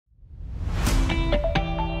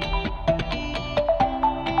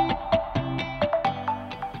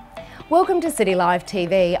Welcome to CityLife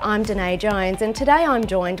TV. I'm Danae Jones and today I'm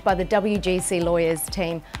joined by the WGC Lawyers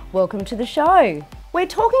team. Welcome to the show. We're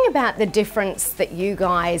talking about the difference that you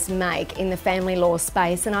guys make in the family law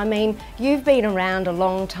space, and I mean, you've been around a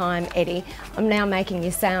long time, Eddie. I'm now making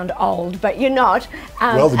you sound old, but you're not.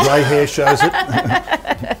 Well, the grey hair shows it.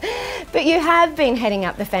 But you have been heading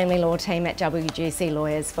up the family law team at WGC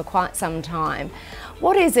Lawyers for quite some time.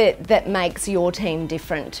 What is it that makes your team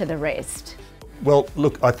different to the rest? Well,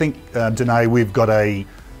 look, I think, Danae, we've got a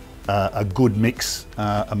good mix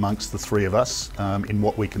amongst the three of us in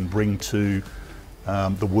what we can bring to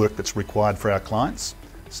the work that's required for our clients.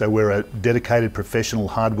 So we're a dedicated, professional,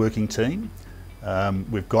 hard-working team.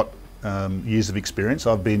 We've got years of experience.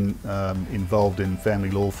 I've been involved in family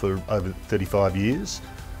law for over 35 years.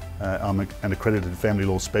 I'm an accredited family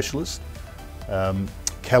law specialist.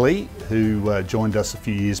 Kelly, who joined us a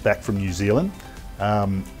few years back from New Zealand,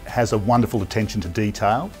 has a wonderful attention to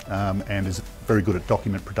detail and is very good at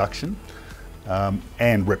document production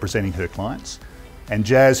and representing her clients. And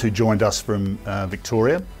Jazz, who joined us from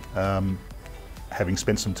Victoria, having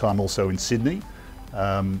spent some time also in Sydney,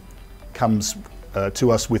 comes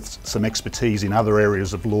to us with some expertise in other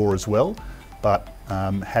areas of law as well, but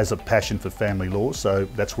has a passion for family law, so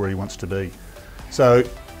that's where he wants to be. So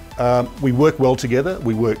we work well together,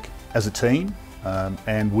 we work as a team,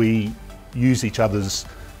 and we use each other's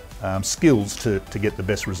skills to get the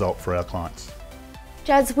best result for our clients.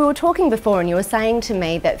 Jazz, we were talking before and you were saying to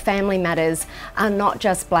me that family matters are not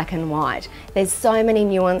just black and white. There's so many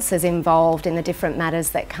nuances involved in the different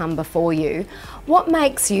matters that come before you. What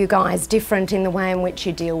makes you guys different in the way in which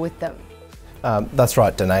you deal with them? That's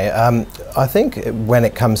right, Danae. I think when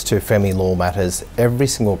it comes to family law matters, every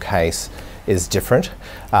single case is different,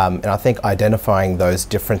 and I think identifying those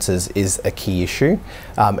differences is a key issue,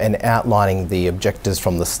 and outlining the objectives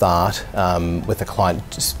from the start with a client,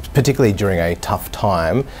 particularly during a tough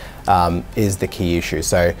time, is the key issue.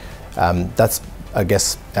 So that's, I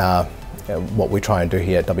guess, what we try and do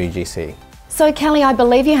here at WGC. So Kelly, I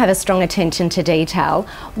believe you have a strong attention to detail.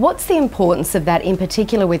 What's the importance of that in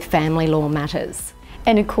particular with family law matters?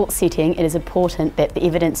 In a court setting, it is important that the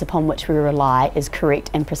evidence upon which we rely is correct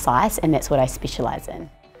and precise, and that's what I specialise in.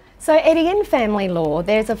 So Eddie, in family law,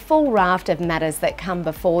 there's a full raft of matters that come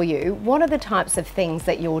before you. What are the types of things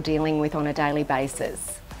that you're dealing with on a daily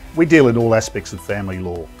basis? We deal in all aspects of family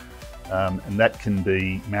law, and that can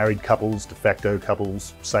be married couples, de facto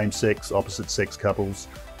couples, same-sex, opposite-sex couples.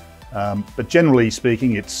 But generally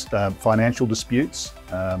speaking, it's financial disputes,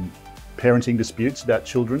 parenting disputes about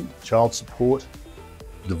children, child support,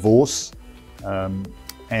 divorce,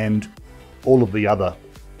 and all of the other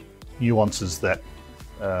nuances that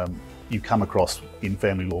you come across in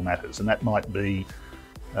family law matters. And that might be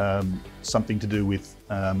something to do with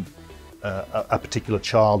a particular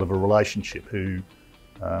child of a relationship who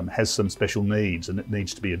has some special needs, and it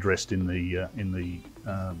needs to be addressed in the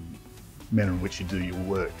manner in which you do your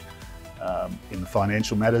work. In the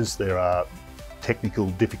financial matters, there are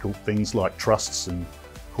technical, difficult things like trusts and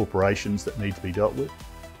corporations that need to be dealt with.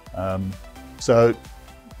 So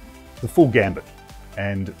the full gambit,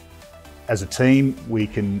 and as a team we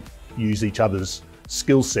can use each other's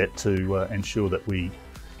skill set to ensure that we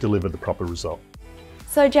deliver the proper result.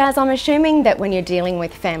 So Jazz, I'm assuming that when you're dealing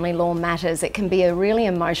with family law matters, it can be a really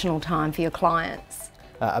emotional time for your clients.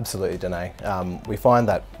 Absolutely, Danae. We find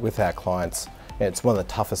that with our clients, it's one of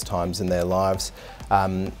the toughest times in their lives.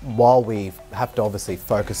 While we have to obviously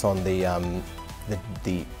focus on the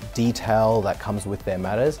detail that comes with their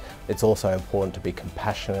matters, it's also important to be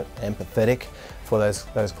compassionate, empathetic for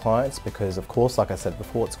those clients, because of course, like I said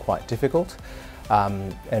before, it's quite difficult,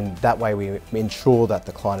 and that way we ensure that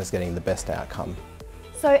the client is getting the best outcome.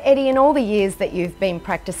 So Eddie, in all the years that you've been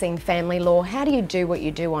practicing family law, how do you do what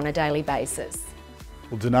you do on a daily basis?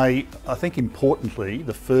 Well, Danae, I think importantly,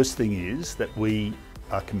 the first thing is that we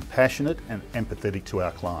are compassionate and empathetic to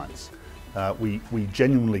our clients. We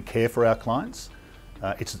genuinely care for our clients.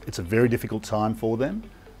 It's a very difficult time for them.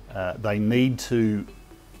 They need to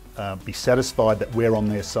be satisfied that we're on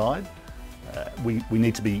their side. We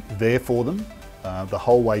need to be there for them the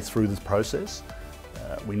whole way through this process.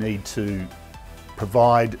 We need to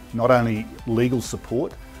provide not only legal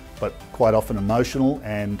support, but quite often emotional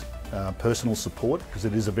and personal support, because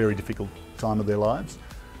it is a very difficult time of their lives.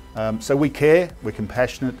 So we care, we're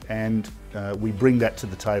compassionate, and we bring that to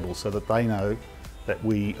the table so that they know that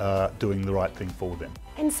we are doing the right thing for them.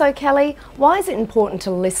 And so Kelly, why is it important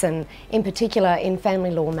to listen, in particular in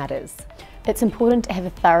family law matters? It's important to have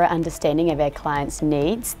a thorough understanding of our clients'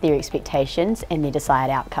 needs, their expectations and their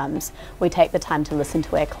desired outcomes. We take the time to listen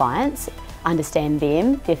to our clients, understand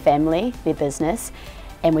them, their family, their business,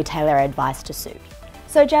 and we tailor our advice to suit.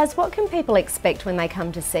 So Jazz, what can people expect when they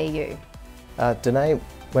come to see you? Danae,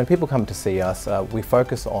 when people come to see us, we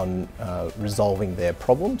focus on resolving their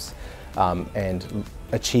problems and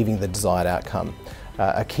achieving the desired outcome.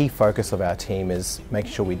 A key focus of our team is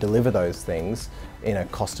making sure we deliver those things in a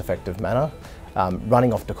cost-effective manner.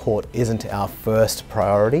 Running off to court isn't our first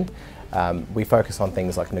priority. We focus on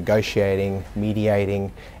things like negotiating,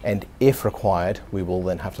 mediating, and if required, we will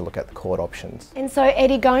then have to look at the court options. And so,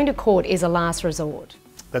 Eddie, going to court is a last resort?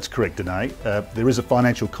 That's correct, Danae. There is a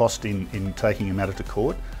financial cost in taking a matter to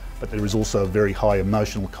court, but there is also a very high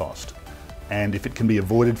emotional cost. And if it can be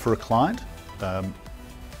avoided for a client,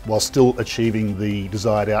 while still achieving the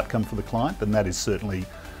desired outcome for the client, then that is certainly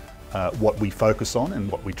what we focus on and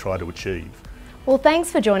what we try to achieve. Well, thanks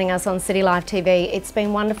for joining us on CityLife TV. It's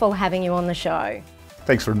been wonderful having you on the show.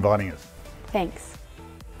 Thanks for inviting us. Thanks.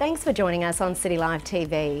 Thanks for joining us on CityLife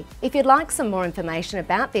TV. If you'd like some more information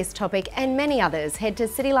about this topic and many others, head to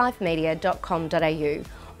citylifemedia.com.au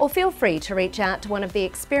or feel free to reach out to one of the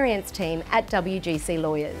experienced team at WGC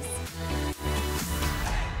Lawyers.